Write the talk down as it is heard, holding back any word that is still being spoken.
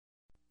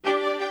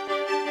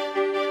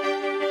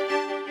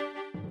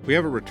We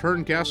have a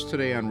return guest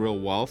today on Real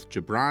Wealth,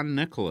 Gibran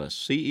Nicholas,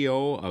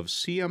 CEO of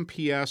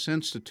CMPS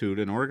Institute,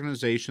 an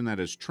organization that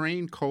has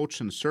trained,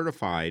 coached, and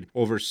certified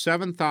over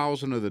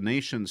 7,000 of the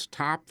nation's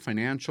top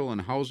financial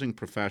and housing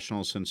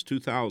professionals since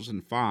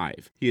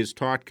 2005. He has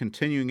taught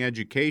continuing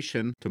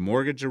education to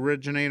mortgage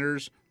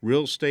originators,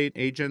 real estate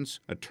agents,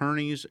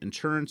 attorneys,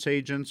 insurance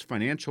agents,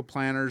 financial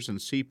planners, and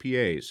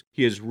CPAs.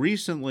 He has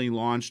recently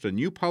launched a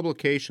new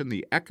publication,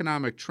 The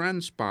Economic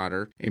Trend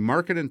Spotter, a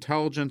market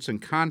intelligence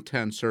and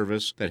content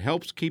service that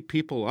helps keep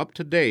people up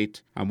to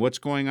date on what's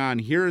going on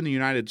here in the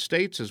United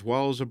States as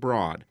well as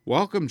abroad.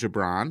 Welcome,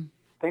 Gibran.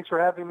 Thanks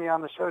for having me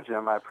on the show,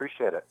 Jim. I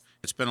appreciate it.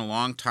 It's been a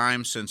long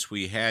time since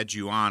we had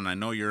you on. I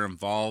know you're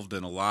involved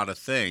in a lot of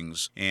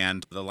things,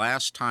 and the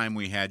last time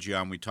we had you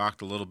on, we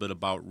talked a little bit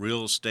about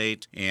real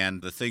estate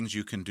and the things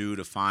you can do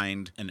to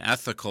find an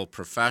ethical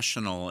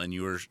professional, and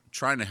you were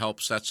trying to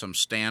help set some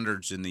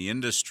standards in the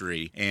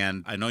industry.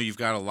 And I know you've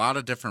got a lot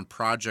of different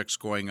projects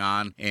going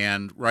on,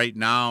 and right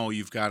now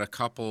you've got a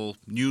couple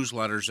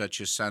newsletters that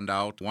you send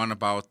out, one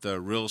about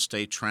the real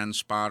estate trend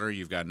spotter,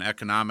 you've got an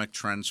economic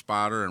trend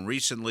spotter, and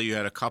recently you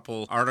had a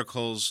couple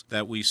articles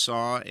that we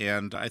saw, and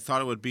I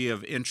thought it would be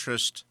of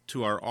interest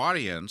to our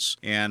audience.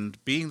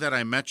 And being that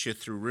I met you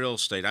through real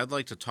estate, I'd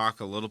like to talk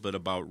a little bit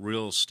about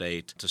real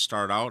estate to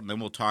start out, and then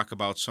we'll talk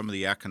about some of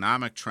the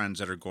economic trends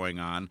that are going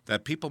on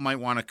that people might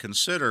want to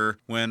consider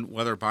when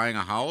whether buying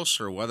a house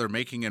or whether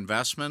making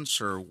investments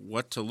or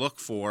what to look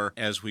for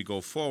as we go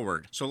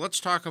forward. So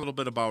let's talk a little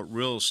bit about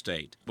real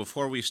estate.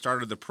 Before we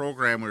started the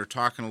program, we were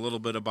talking a little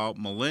bit about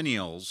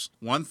millennials.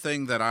 One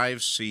thing that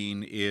I've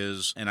seen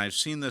is, and I've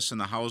seen this in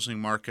the housing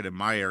market in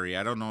my area,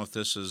 I don't know if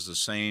this is the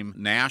same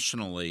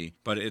nationally,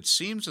 but it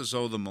seems as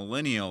though the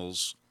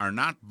millennials are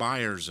not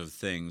buyers of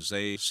things.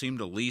 They seem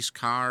to lease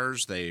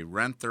cars, they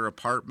rent their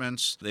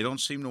apartments, they don't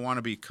seem to want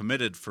to be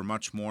committed for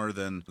much more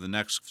than the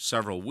next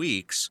several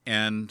weeks.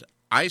 And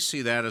I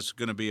see that as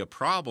going to be a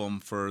problem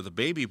for the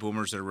baby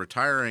boomers that are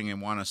retiring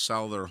and want to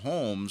sell their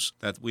homes,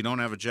 that we don't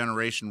have a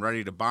generation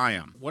ready to buy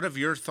them. What have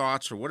your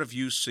thoughts or what have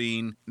you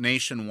seen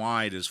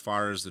nationwide as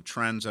far as the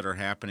trends that are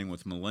happening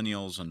with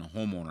millennials and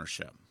home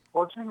ownership?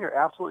 Well, Jim, you're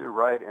absolutely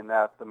right in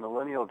that the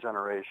millennial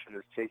generation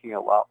is taking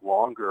a lot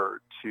longer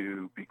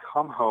to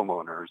become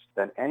homeowners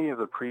than any of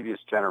the previous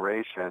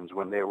generations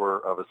when they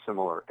were of a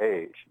similar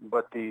age.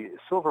 But the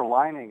silver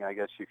lining, I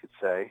guess you could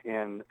say,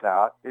 in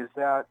that is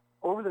that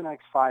over the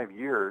next 5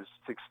 years,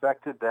 it's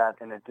expected that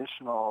an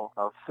additional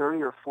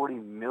 30 or 40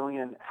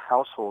 million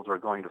households are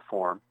going to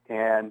form,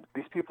 and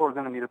these people are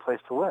going to need a place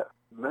to live.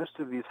 Most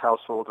of these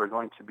households are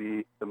going to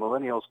be the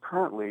millennials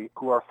currently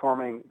who are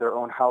forming their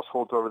own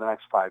households over the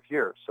next 5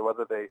 years. So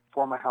whether they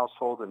form a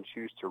household and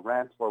choose to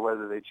rent or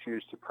whether they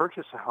choose to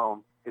purchase a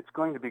home, it's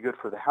going to be good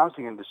for the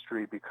housing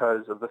industry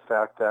because of the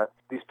fact that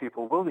these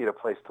people will need a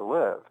place to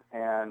live.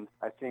 And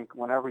I think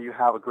whenever you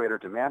have a greater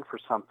demand for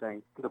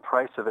something, the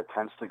price of it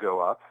tends to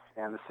go up.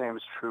 And the same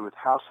is true with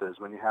houses.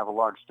 When you have a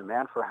large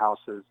demand for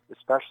houses,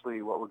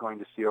 especially what we're going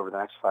to see over the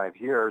next 5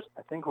 years,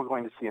 I think we're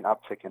going to see an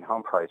uptick in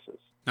home prices.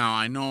 Now,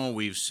 I know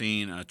we've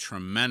seen a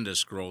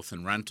tremendous growth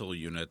in rental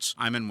units.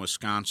 I'm in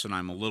Wisconsin.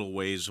 I'm a little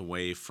ways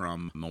away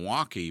from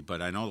Milwaukee,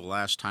 but I know the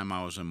last time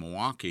I was in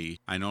Milwaukee,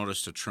 I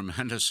noticed a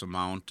tremendous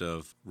amount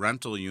of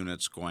rental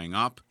units going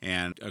up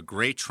and a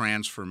great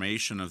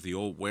transformation of the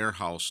old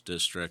warehouse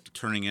district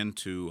turning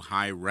into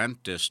high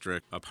rent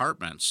district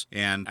apartments.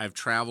 And I've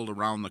traveled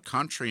around the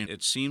country, and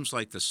it seems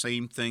like the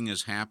same thing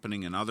is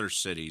happening in other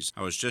cities.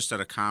 I was just at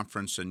a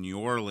conference in New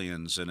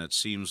Orleans, and it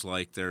seems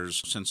like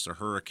since the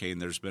hurricane,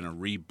 there's been a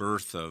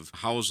rebirth of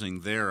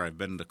housing there. I've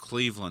been to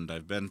Cleveland,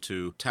 I've been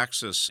to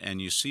Texas,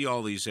 and you see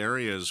all these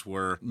areas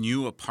where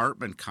new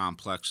apartment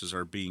complexes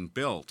are being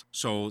built.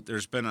 So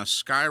there's been a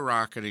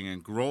skyrocketing in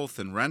growth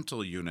in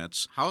rental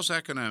units. How's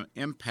that going to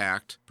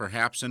impact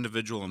perhaps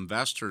individual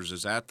investors?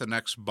 Is that the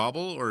next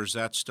bubble, or is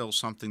that still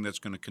something that's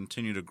going to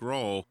continue to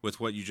grow with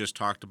what you just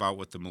talked about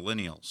with the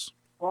millennials?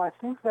 Well, I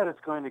think that it's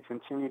going to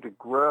continue to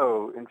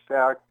grow. In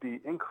fact, the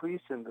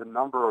increase in the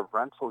number of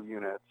rental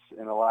units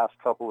in the last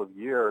couple of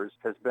years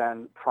has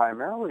been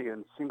primarily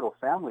in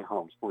single-family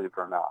homes, believe it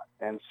or not.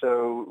 And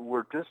so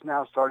we're just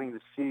now starting to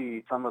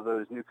see some of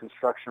those new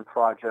construction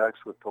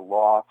projects with the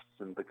lofts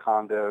and the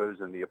condos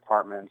and the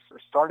apartments are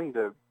starting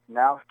to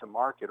now hit the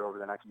market over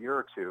the next year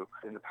or two.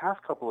 In the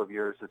past couple of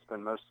years, it's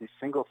been mostly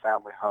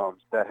single-family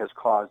homes that has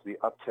caused the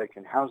uptick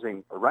in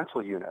housing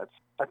rental units.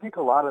 I think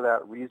a lot of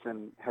that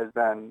reason has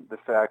been the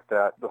fact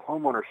that the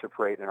homeownership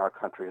rate in our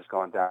country has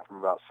gone down from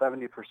about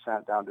 70%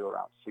 down to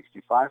around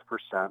 65%.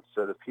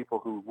 So the people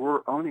who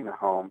were owning a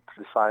home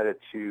decided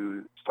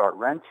to start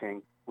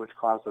renting. which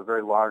caused a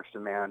very large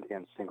demand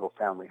in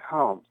single-family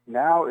homes.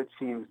 Now it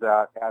seems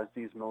that as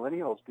these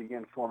millennials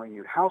begin forming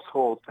new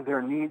households,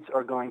 their needs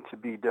are going to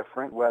be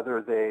different.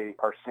 Whether they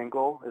are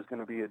single is going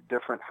to be a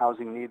different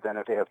housing need than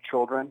if they have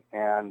children.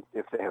 And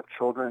if they have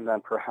children,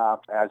 then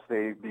perhaps as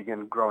they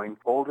begin growing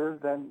older,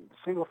 then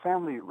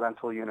single-family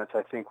rental units,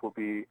 I think, will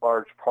be a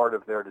large part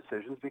of their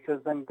decisions,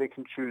 because then they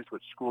can choose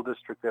which school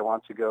district they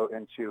want to go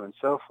into and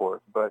so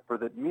forth. But for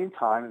the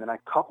meantime, in the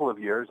next couple of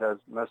years, as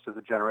most of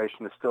the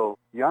generation is still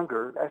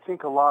younger, I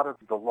think a lot of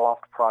the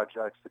loft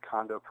projects, the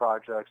condo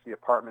projects, the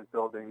apartment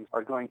buildings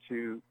are going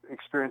to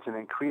experience an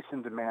increase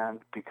in demand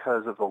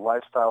because of the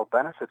lifestyle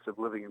benefits of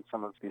living in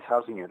some of these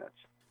housing units.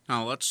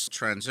 Now, let's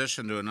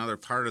transition to another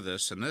part of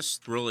this, and this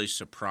really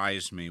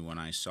surprised me when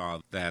I saw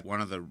that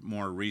one of the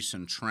more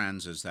recent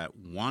trends is that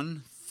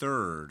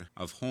 1/3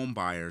 of home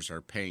buyers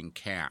are paying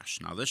cash.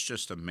 Now, this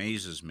just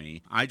amazes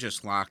me. I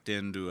just locked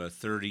into a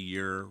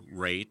 30-year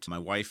rate. My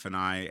wife and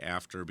I,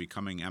 after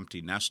becoming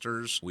empty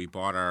nesters, we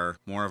bought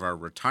more of our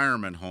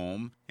retirement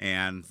home,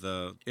 and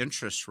the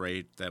interest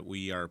rate that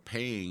we are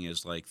paying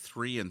is like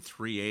 3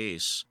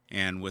 3/8.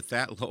 And with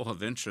that low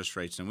of interest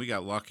rates, and we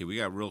got lucky, we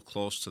got real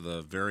close to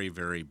the very,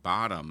 very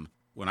bottom.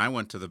 When I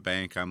went to the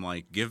bank, I'm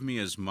like, give me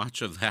as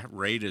much of that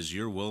rate as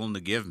you're willing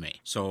to give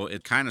me. So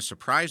it kind of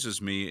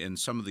surprises me, in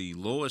some of the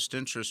lowest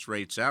interest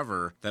rates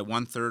ever, that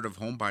 1/3 of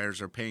home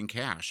buyers are paying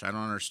cash. I don't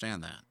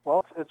understand that.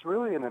 Well, it's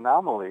really an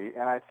anomaly,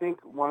 and I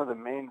think one of the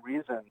main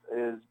reasons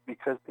is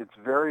because it's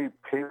very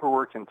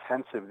paperwork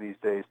intensive these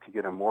days to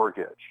get a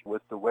mortgage.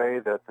 With the way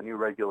that the new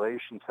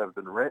regulations have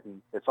been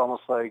written, it's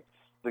almost like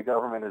the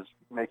government is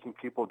making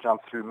people jump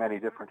through many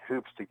different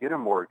hoops to get a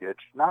mortgage.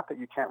 Not that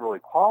you can't really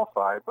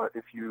qualify, but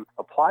if you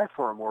apply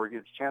for a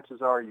mortgage,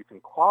 chances are you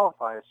can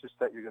qualify. It's just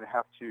that you're going to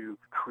have to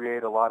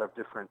create a lot of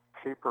different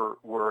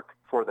paperwork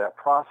for that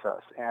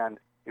process. And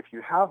if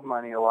you have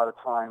money, a lot of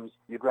times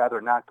you'd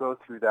rather not go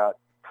through that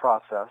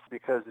process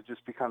because it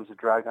just becomes a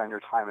drag on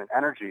your time and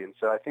energy. And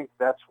so I think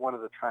that's one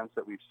of the trends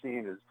that we've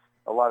seen, is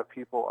a lot of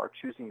people are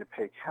choosing to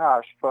pay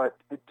cash, but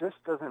it just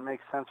doesn't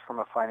make sense from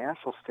a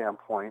financial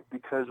standpoint,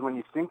 because when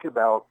you think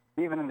about,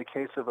 even in the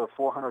case of a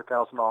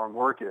 $400,000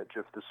 mortgage,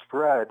 if the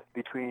spread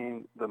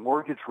between the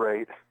mortgage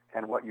rate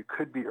and what you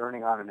could be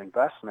earning on an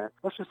investment,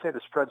 let's just say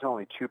the spread's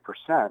only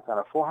 2%. On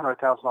a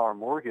 $400,000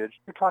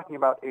 mortgage, you're talking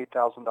about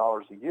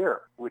 $8,000 a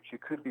year, which you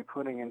could be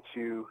putting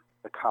into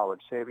a college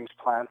savings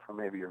plan for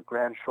maybe your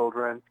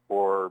grandchildren,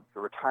 or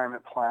the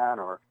retirement plan,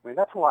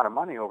 that's a lot of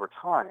money over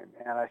time.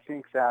 And I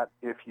think that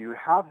if you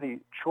have the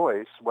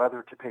choice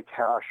whether to pay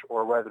cash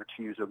or whether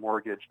to use a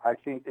mortgage, I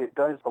think it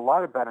does a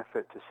lot of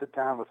benefit to sit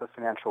down with a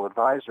financial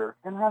advisor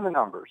and run the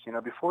numbers.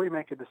 Before you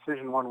make a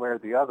decision one way or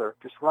the other,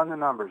 just run the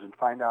numbers and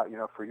find out,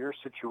 for your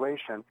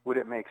situation, would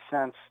it make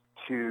sense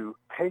to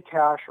pay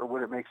cash or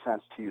would it make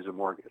sense to use a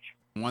mortgage?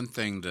 One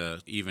thing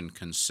to even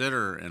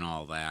consider in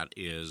all that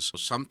is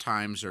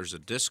sometimes there's a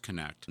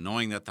disconnect.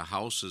 Knowing that the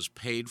house is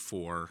paid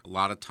for a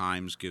lot of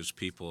times gives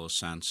people a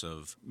sense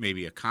of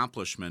maybe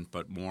accomplishment,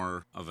 but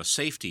more of a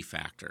safety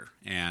factor.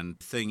 And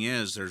the thing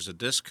is, there's a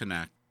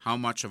disconnect. How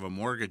much of a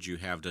mortgage you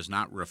have does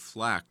not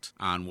reflect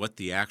on what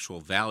the actual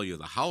value of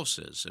the house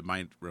is. It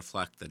might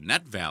reflect the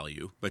net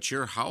value, but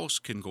your house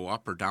can go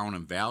up or down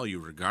in value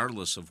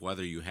regardless of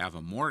whether you have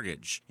a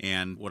mortgage.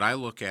 And what I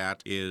look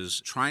at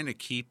is trying to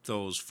keep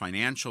those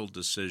financial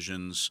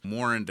decisions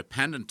more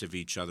independent of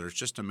each other. It's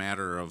just a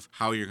matter of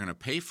how you're going to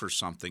pay for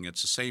something.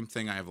 It's the same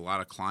thing. I have a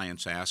lot of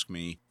clients ask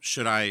me,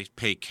 should I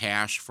pay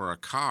cash for a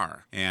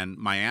car? And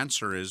my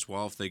answer is,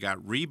 well, if they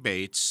got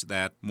rebates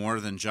that more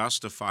than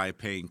justify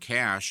paying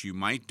cash, you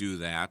might do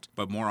that,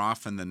 but more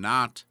often than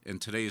not, in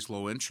today's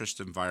low interest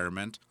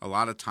environment, a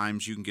lot of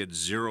times you can get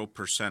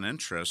 0%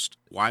 interest.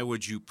 Why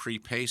would you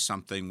prepay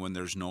something when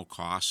there's no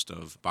cost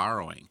of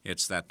borrowing?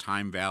 It's that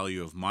time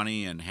value of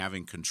money, and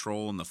having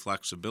control and the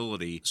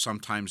flexibility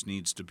sometimes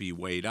needs to be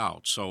weighed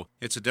out. So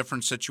it's a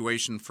different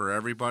situation for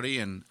everybody,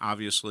 and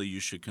obviously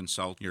you should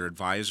consult your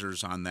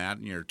advisors on that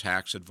and your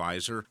tax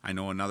advisor. I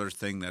know another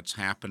thing that's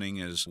happening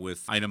is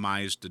with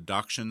itemized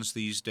deductions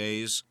these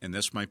days, and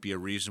this might be a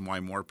reason why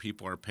more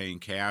people are paying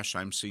cash.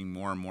 I'm seeing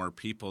more and more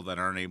people that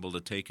aren't able to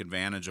take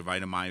advantage of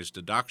itemized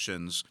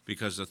deductions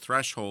because the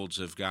thresholds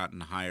have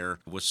gotten higher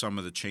with some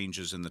of the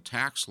changes in the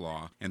tax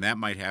law, and that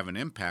might have an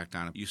impact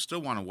on it. You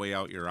still want to weigh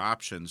out your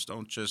options.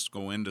 Don't just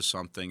go into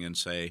something and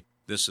say,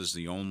 this is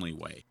the only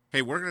way.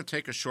 Hey, we're going to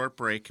take a short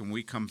break, and when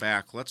we come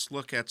back, let's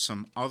look at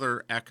some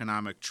other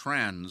economic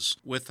trends.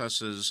 With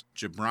us is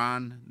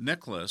Gibran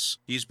Nicholas.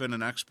 He's been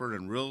an expert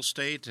in real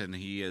estate, and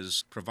he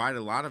has provided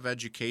a lot of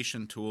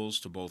education tools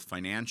to both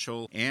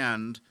financial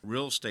and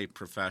real estate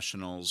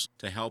professionals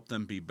to help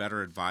them be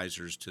better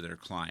advisors to their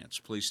clients.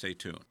 Please stay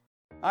tuned.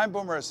 I'm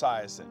Boomer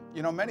Esiason.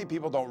 Many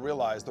people don't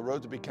realize the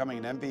road to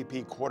becoming an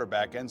MVP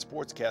quarterback and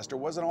sportscaster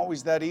wasn't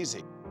always that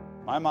easy.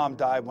 My mom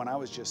died when I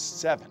was just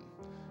 7.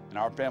 And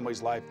our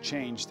family's life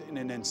changed in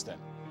an instant.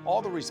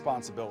 All the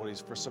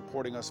responsibilities for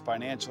supporting us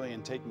financially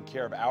and taking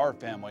care of our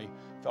family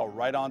fell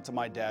right onto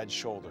my dad's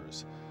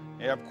shoulders.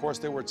 Yeah, of course,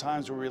 there were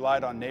times we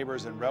relied on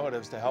neighbors and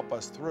relatives to help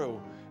us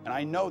through, and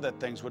I know that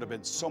things would have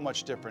been so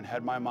much different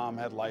had my mom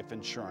had life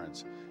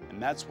insurance.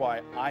 And that's why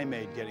I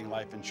made getting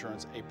life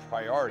insurance a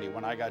priority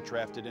when I got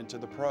drafted into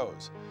the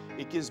pros.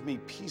 It gives me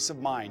peace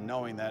of mind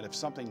knowing that if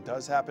something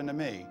does happen to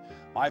me,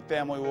 my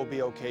family will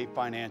be okay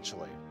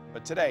financially.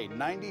 But today,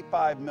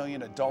 95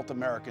 million adult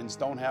Americans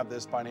don't have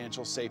this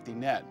financial safety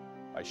net.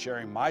 By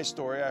sharing my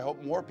story, I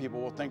hope more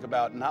people will think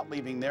about not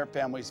leaving their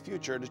family's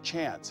future to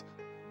chance.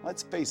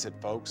 Let's face it,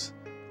 folks,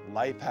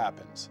 life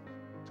happens.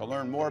 To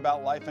learn more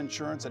about life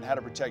insurance and how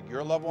to protect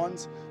your loved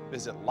ones,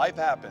 visit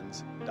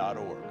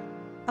lifehappens.org.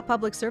 A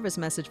public service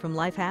message from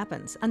Life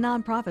Happens, a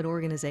nonprofit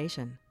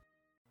organization.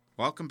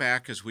 Welcome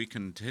back as we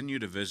continue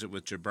to visit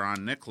with Gibran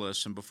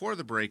Nicholas. And before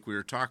the break, we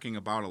were talking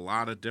about a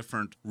lot of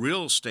different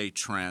real estate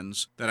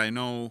trends that I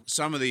know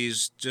some of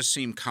these just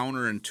seem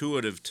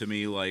counterintuitive to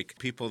me, like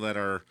people that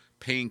are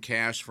paying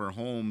cash for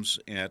homes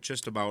at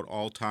just about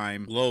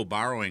all-time low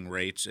borrowing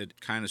rates. It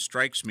kind of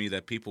strikes me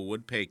that people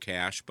would pay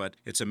cash, but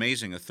it's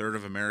amazing. A third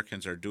of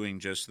Americans are doing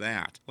just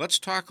that. Let's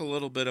talk a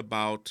little bit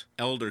about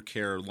elder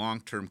care,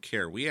 long-term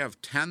care. We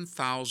have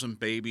 10,000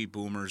 baby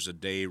boomers a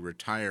day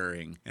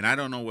retiring, and I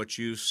don't know what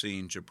you've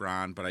seen,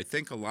 Gibran, but I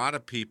think a lot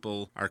of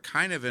people are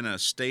kind of in a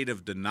state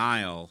of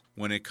denial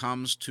when it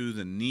comes to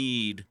the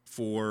need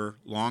for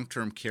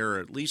long-term care, or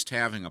at least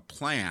having a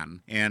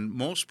plan. And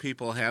most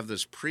people have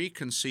this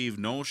preconceived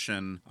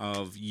notion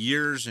of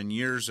years and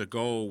years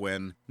ago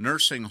when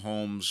nursing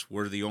homes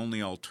were the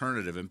only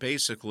alternative, and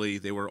basically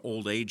they were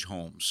old age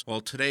homes.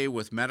 Well, today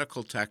with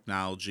medical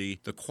technology,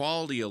 the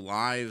quality of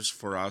lives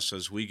for us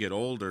as we get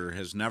older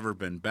has never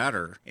been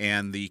better,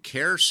 and the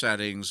care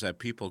settings that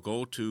people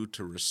go to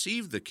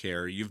receive the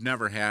care, you've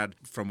never had,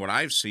 from what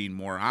I've seen,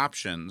 more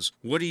options.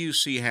 What do you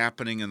see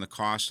happening in the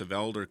cost of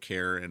elder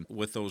care, and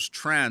with those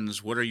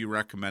trends, what are you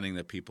recommending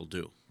that people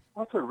do?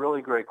 That's a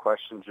really great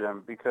question,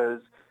 Jim,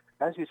 because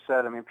as you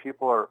said, I mean,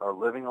 people are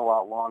living a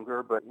lot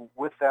longer, but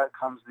with that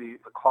comes the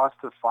cost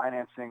of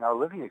financing our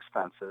living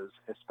expenses,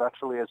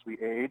 especially as we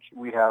age.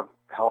 We have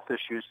health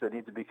issues that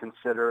need to be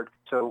considered.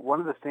 So one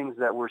of the things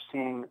that we're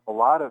seeing a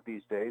lot of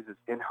these days is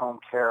in-home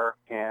care,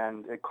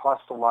 and it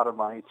costs a lot of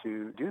money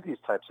to do these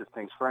types of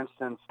things. For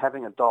instance,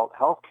 having adult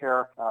health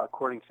care,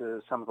 according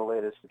to some of the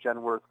latest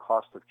Genworth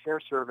cost of care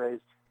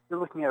surveys, you're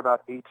looking at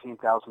about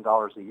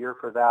 $18,000 a year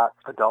for that.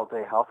 Adult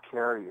day health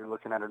care, you're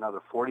looking at another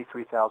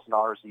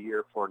 $43,000 a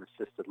year for an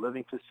assisted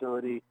living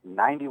facility,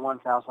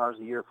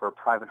 $91,000 a year for a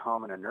private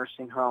home and a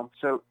nursing home.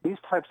 So these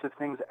types of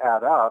things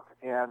add up,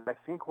 and I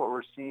think what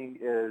we're seeing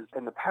is,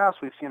 in the past,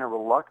 we've seen a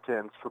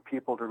reluctance for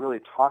people to really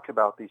talk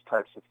about these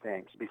types of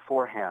things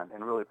beforehand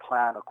and really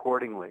plan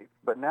accordingly.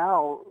 But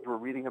now we're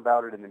reading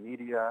about it in the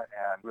media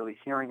and really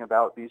hearing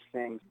about these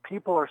things.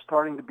 People are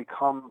starting to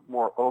become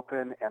more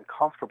open and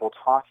comfortable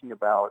talking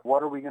about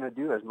what are we going to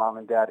do as mom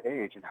and dad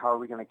age, and how are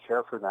we going to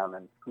care for them,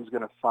 and who's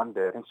going to fund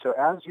it. And so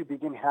as you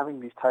begin having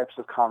these types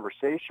of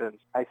conversations,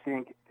 I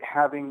think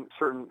having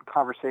certain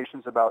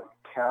conversations about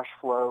cash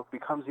flow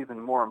becomes even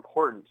more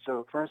important.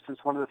 So for instance,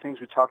 one of the things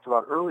we talked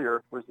about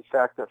earlier was the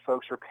fact that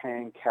folks are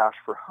paying cash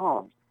for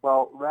homes.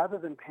 Well, rather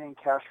than paying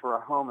cash for a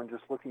home and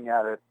just looking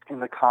at it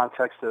in the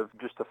context of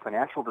just a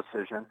financial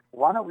decision,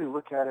 why don't we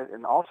look at it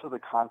in also the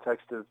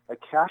context of a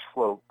cash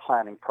flow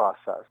planning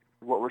process?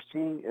 What we're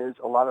seeing is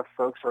a lot of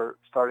folks are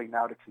starting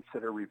now to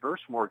consider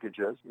reverse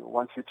mortgages.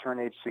 Once you turn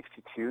age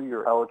 62,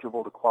 you're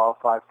eligible to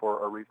qualify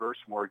for a reverse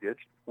mortgage.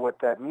 What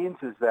that means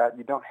is that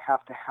you don't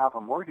have to have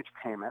a mortgage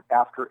payment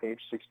after age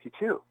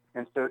 62.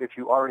 And so if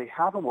you already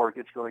have a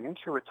mortgage going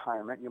into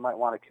retirement, you might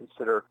want to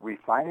consider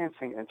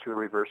refinancing into a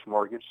reverse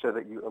mortgage so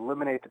that you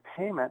eliminate the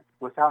payment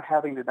without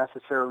having to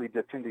necessarily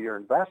dip into your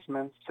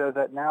investments, so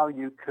that now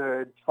you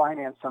could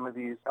finance some of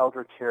these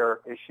elder care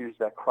issues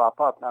that crop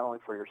up, not only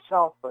for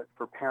yourself, but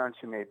for parents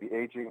who may be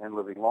aging and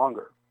living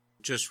longer.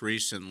 Just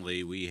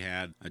recently, we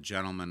had a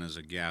gentleman as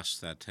a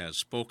guest that has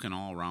spoken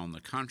all around the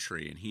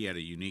country, and he had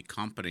a unique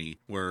company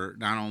where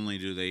not only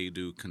do they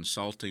do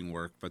consulting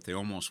work, but they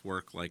almost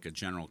work like a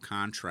general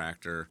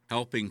contractor,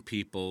 helping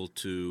people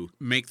to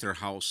make their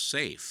house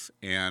safe.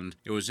 And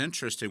it was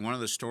interesting. One of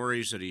the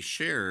stories that he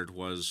shared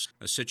was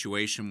a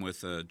situation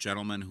with a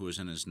gentleman who was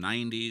in his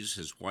 90s.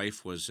 His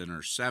wife was in her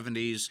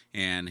 70s,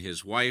 and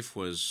his wife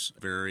was a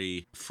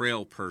very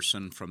frail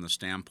person from the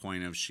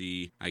standpoint of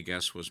she, I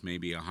guess, was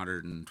maybe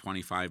 125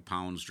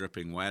 pounds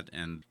dripping wet,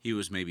 and he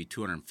was maybe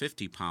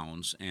 250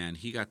 pounds, and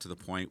he got to the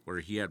point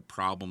where he had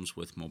problems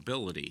with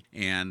mobility,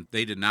 and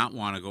they did not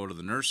want to go to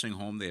the nursing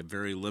home. They had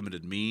very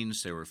limited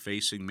means. They were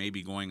facing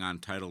maybe going on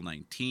Title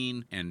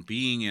 19 and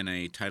being in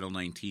a Title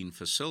 19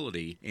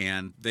 facility,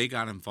 and they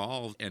got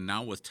involved, and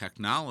now with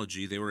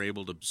technology, they were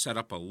able to set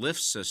up a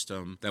lift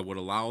system that would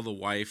allow the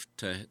wife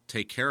to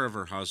take care of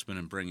her husband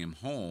and bring him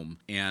home.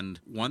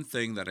 And one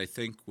thing that I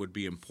think would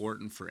be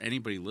important for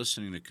anybody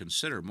listening to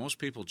consider, most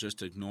people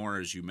just ignore more,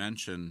 as you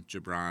mentioned,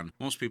 Gibran.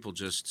 Most people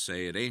just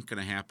say, it ain't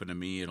going to happen to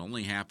me. It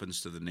only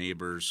happens to the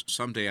neighbors.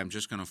 Someday I'm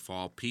just going to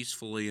fall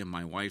peacefully in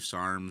my wife's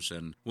arms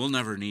and we'll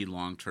never need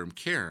long-term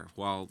care.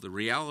 Well, the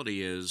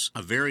reality is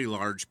a very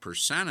large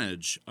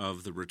percentage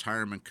of the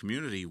retirement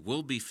community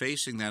will be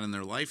facing that in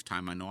their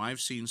lifetime. I know I've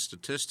seen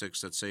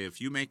statistics that say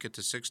if you make it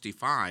to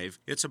 65,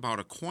 it's about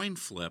a coin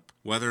flip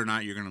whether or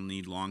not you're going to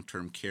need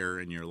long-term care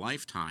in your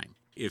lifetime.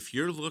 If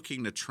you're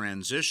looking to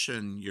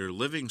transition your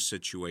living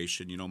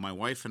situation, my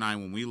wife and I,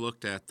 when we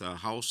looked at the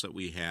house that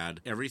we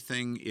had,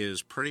 everything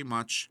is pretty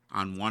much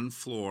on one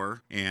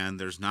floor and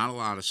there's not a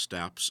lot of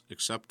steps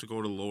except to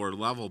go to lower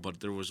level, but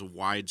there was a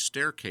wide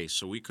staircase,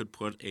 so we could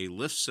put a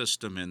lift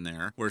system in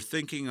there. We're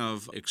thinking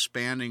of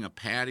expanding a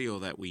patio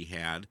that we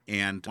had,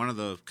 and one of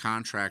the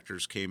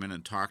contractors came in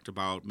and talked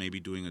about maybe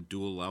doing a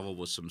dual level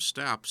with some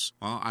steps.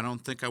 Well, I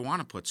don't think I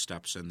want to put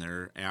steps in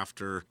there.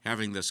 After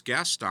having this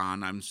guest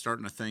on, I'm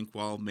starting to think,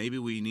 well, maybe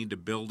we need to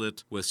build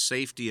it with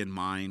safety in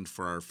mind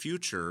for our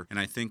future. And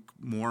I think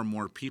more and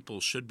more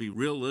people should be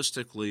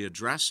realistically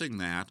addressing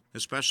that,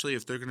 especially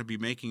if they're going to be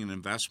making an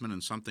investment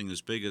in something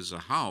as big as a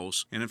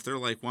house. And if they're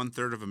like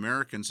 1/3 of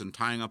Americans and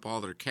tying up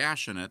all their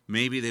cash in it,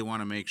 maybe they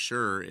want to make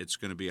sure it's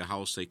going to be a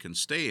house they can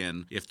stay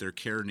in if their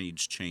care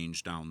needs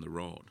change down the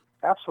road.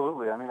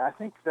 Absolutely. I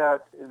think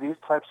that these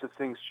types of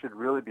things should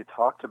really be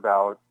talked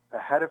about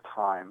ahead of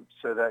time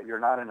so that you're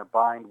not in a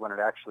bind when it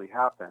actually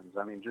happens.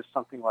 Just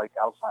something like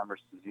Alzheimer's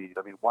disease.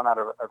 1 out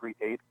of every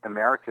 8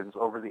 Americans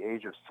over the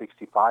age of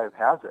 65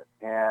 has it.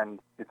 And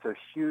it's a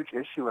huge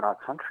issue in our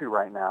country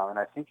right now. And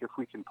I think if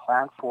we can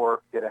plan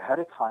for it ahead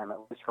of time, at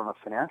least from a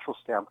financial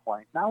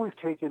standpoint, now we've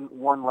taken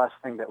one less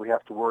thing that we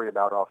have to worry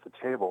about off the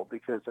table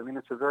because,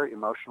 it's a very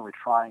emotionally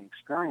trying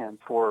experience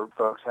for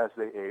folks as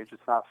they age.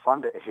 It's not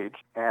fun to age.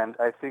 And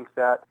I think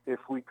that if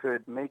we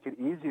could make it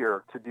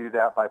easier to do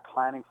that by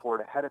planning for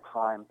it ahead of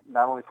time,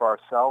 not only for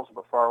ourselves,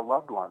 but for our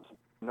loved ones.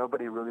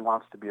 Nobody really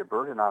wants to be a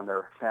burden on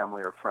their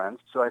family or friends.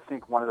 So I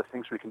think one of the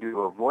things we can do to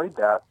avoid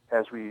that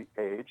as we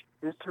age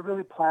is to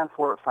really plan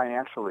for it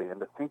financially and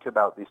to think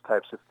about these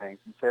types of things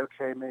and say,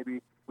 okay,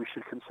 maybe we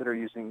should consider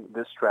using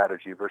this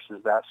strategy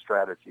versus that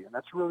strategy. And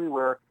that's really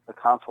where the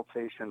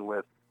consultation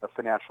with a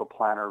financial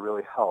planner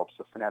really helps,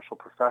 a financial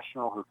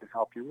professional who can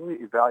help you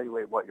really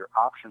evaluate what your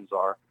options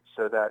are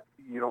so that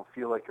you don't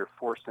feel like you're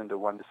forced into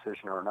one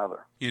decision or another.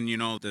 And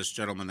this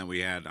gentleman that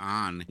we had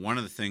on, one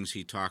of the things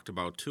he talked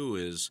about too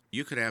is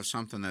you could have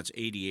something that's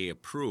ADA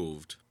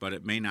approved, but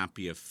it may not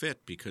be a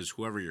fit because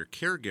whoever your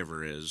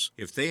caregiver is,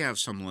 if they have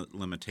some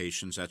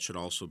limitations, that should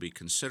also be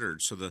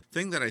considered. So the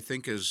thing that I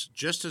think is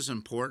just as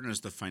important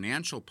as the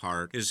financial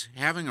part is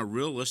having a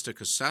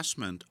realistic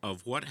assessment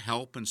of what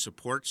help and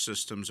support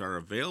systems are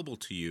available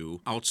to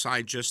you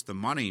outside just the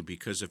money,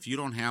 because if you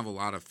don't have a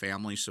lot of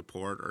family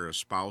support or a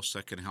spouse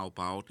that can help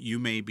out, you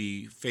may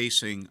be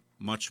facing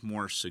much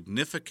more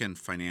significant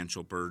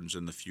financial burdens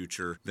in the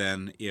future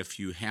than if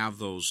you have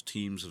those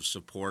teams of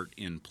support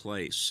in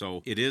place.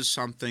 So it is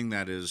something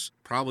that is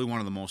probably one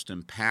of the most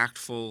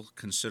impactful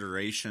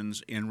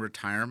considerations in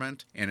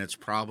retirement, and it's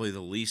probably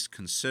the least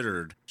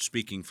considered,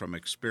 speaking from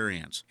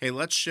experience. Hey,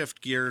 let's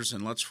shift gears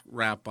and let's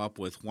wrap up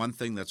with one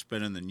thing that's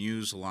been in the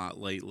news a lot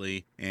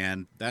lately,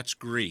 and that's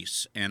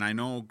Greece. And I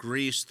know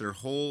Greece, their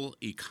whole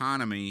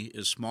economy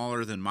is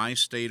smaller than my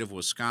state of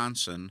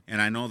Wisconsin,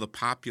 and I know the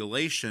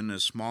population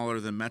is smaller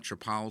than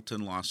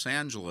metropolitan Los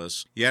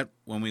Angeles, yet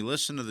when we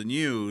listen to the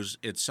news,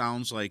 it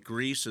sounds like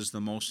Greece is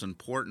the most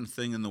important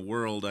thing in the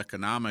world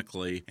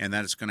economically, and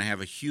that it's going to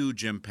have a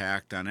huge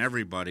impact on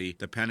everybody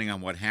depending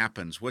on what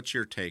happens. What's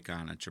your take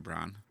on it,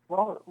 Gibran?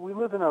 Well, we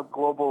live in a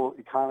global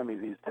economy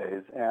these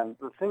days, and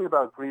the thing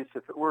about Greece,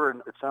 if it were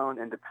its own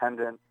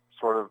independent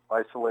sort of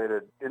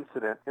isolated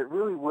incident, it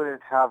really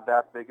wouldn't have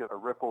that big of a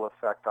ripple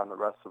effect on the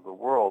rest of the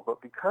world.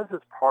 But because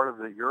it's part of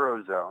the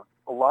Eurozone,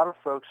 a lot of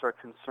folks are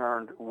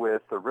concerned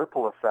with the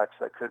ripple effects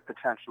that could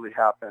potentially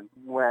happen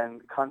when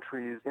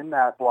countries in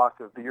that block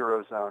of the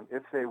Eurozone,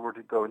 if they were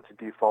to go into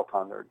default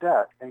on their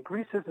debt. And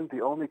Greece isn't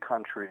the only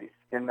country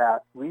in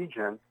that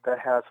region that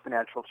has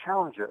financial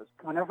challenges.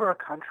 Whenever a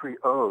country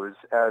owes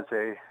as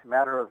a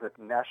matter of its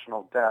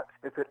national debt,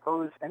 if it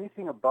owes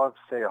anything above,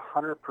 say,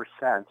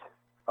 100%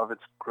 of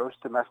its gross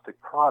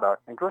domestic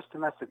product, and gross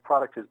domestic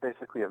product is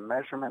basically a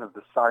measurement of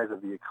the size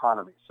of the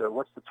economy. So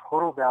what's the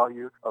total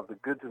value of the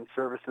goods and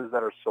services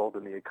that are sold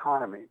in the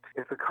economy?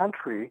 If a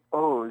country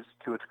owes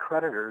to its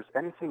creditors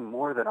anything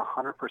more than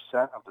 100%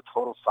 of the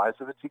total size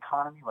of its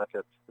economy, like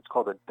it's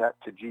called a debt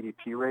to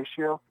GDP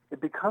ratio, it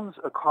becomes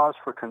a cause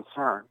for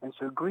concern. And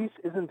so Greece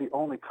isn't the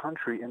only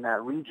country in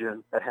that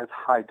region that has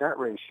high debt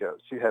ratios.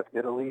 You have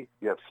Italy,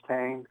 you have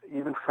Spain,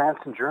 even France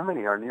and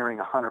Germany are nearing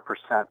 100%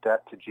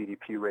 debt to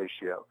GDP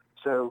ratio.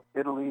 So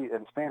Italy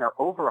and Spain are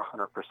over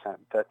 100%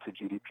 debt to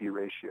GDP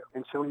ratio.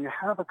 And so when you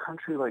have a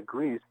country like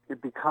Greece,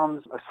 it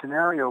becomes a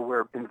scenario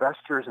where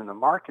investors in the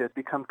market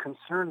become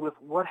concerned with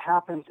what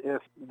happens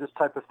if this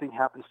type of thing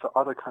happens to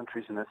other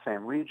countries in the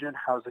same region.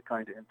 How is it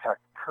going to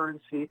impact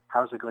currency?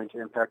 How is it going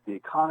to impact the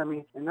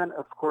economy? And then,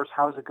 of course,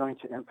 how is it going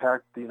to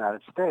impact the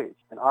United States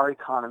and our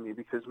economy,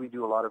 because we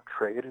do a lot of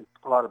trade and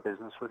a lot of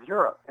business with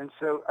Europe. And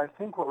so I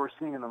think what we're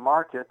seeing in the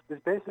market is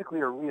basically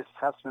a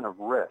reassessment of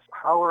risk.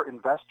 How are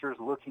investors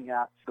looking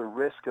at the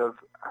risk of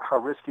how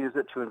risky is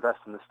it to invest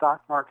in the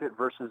stock market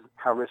versus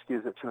how risky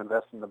is it to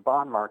invest in the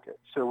bond market?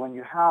 So when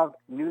you have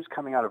news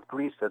coming out of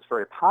Greece that's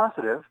very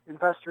positive,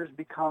 investors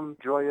become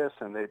joyous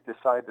and they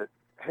decide that,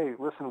 hey,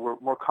 listen, we're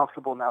more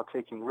comfortable now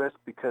taking risk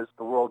because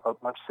the world's a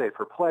much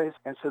safer place.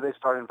 And so they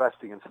start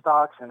investing in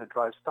stocks, and it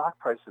drives stock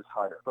prices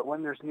higher. But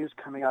when there's news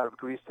coming out of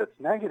Greece that's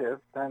negative,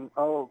 then,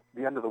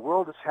 the end of the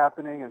world is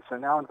happening. And so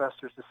now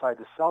investors decide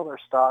to sell their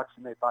stocks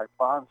and they buy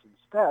bonds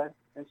instead.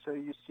 And so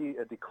you see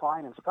a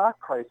decline in stock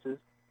prices,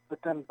 but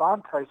then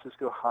bond prices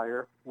go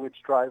higher, which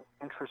drive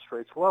interest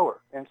rates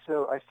lower. And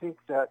so I think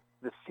that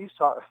the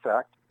seesaw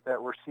effect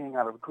that we're seeing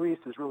out of Greece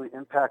is really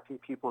impacting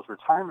people's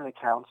retirement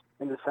accounts,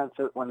 in the sense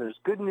that when there's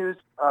good news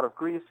out of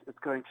Greece, it's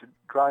going to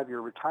drive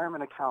your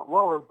retirement account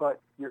lower,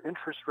 but your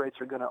interest rates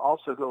are going to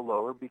also go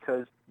lower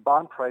because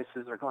bond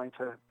prices are going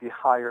to be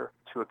higher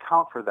to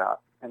account for that.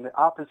 And the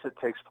opposite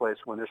takes place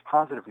when there's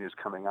positive news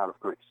coming out of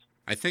Greece.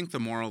 I think the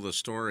moral of the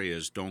story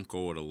is don't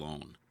go it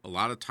alone. A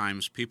lot of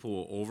times people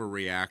will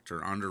overreact or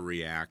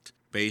underreact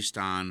based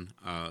on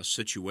a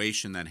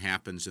situation that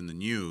happens in the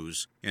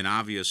news. And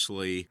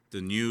obviously, the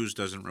news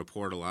doesn't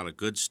report a lot of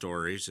good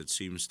stories. It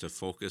seems to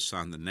focus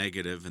on the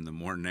negative, and the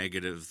more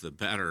negative, the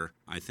better.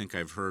 I think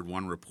I've heard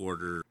one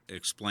reporter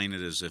explain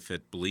it as if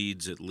it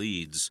bleeds, it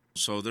leads.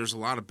 So there's a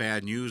lot of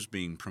bad news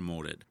being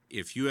promoted.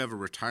 If you have a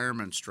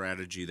retirement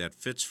strategy that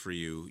fits for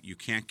you, you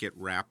can't get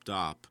wrapped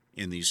up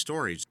in these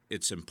stories.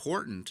 It's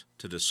important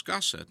to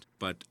discuss it,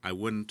 but I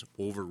wouldn't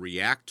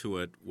overreact to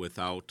it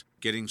without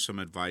getting some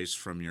advice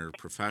from your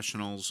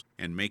professionals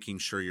and making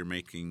sure you're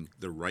making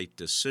the right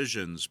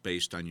decisions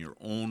based on your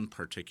own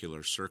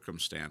particular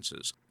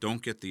circumstances.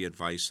 Don't get the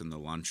advice in the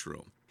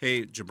lunchroom.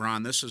 Hey,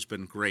 Gibran, this has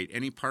been great.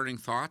 Any parting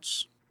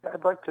thoughts?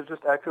 I'd like to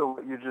just echo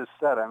what you just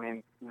said. I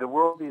mean, the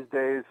world these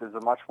days is a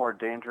much more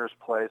dangerous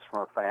place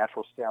from a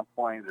financial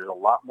standpoint. There's a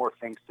lot more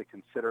things to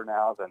consider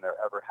now than there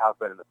ever have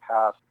been in the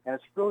past. And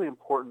it's really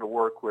important to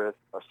work with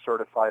a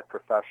certified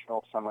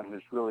professional, someone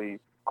who's really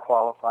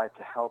qualified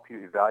to help you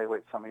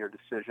evaluate some of your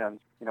decisions.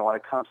 When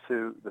it comes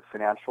to the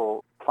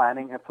financial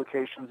planning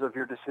implications of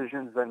your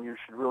decisions, then you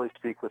should really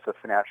speak with a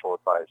financial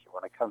advisor.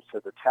 When it comes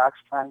to the tax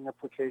planning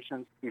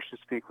implications, you should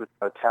speak with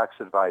a tax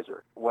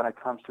advisor. When it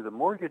comes to the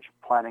mortgage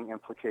planning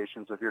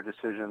implications of your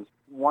decisions,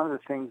 one of the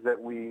things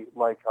that we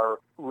like our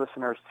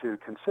listeners to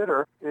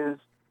consider is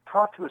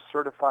talk to a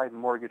certified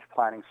mortgage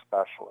planning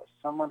specialist,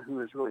 someone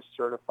who is really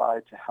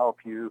certified to help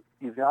you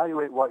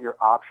evaluate what your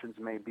options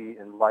may be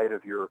in light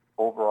of your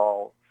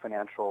overall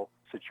financial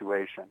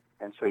situation.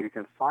 And so you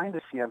can find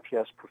a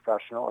CMPS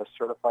professional, a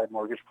certified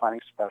mortgage planning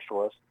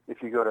specialist.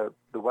 If you go to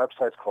the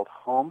website, it's called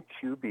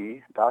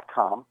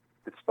homeqb.com.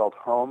 It's spelled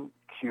home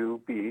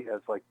QB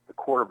as like the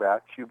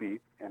quarterback, QB,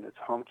 and it's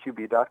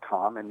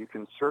homeqb.com. And you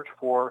can search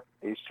for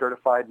a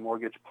certified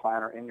mortgage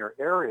planner in your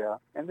area,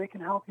 and they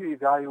can help you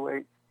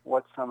evaluate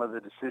what some of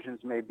the decisions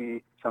may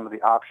be, some of the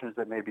options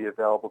that may be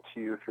available to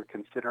you if you're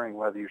considering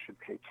whether you should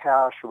pay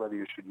cash or whether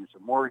you should use a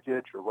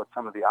mortgage, or what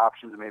some of the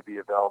options may be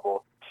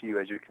available to you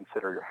as you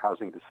consider your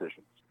housing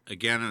decisions.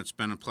 Again, it's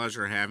been a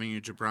pleasure having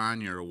you,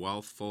 Gibran. You're a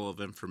wealth full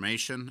of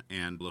information,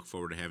 and look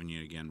forward to having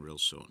you again real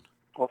soon.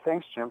 Well,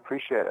 thanks, Jim.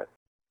 Appreciate it.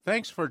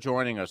 Thanks for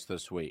joining us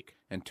this week,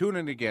 and tune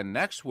in again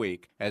next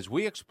week as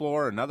we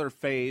explore another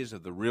phase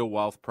of the real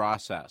wealth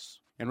process.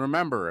 And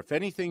remember, if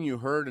anything you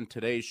heard in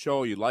today's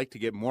show you'd like to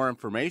get more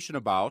information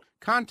about,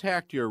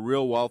 contact your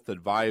Real Wealth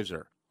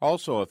advisor.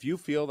 Also, if you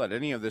feel that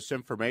any of this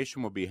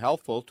information will be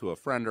helpful to a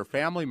friend or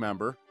family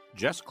member,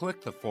 just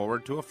click the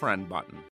Forward to a Friend button.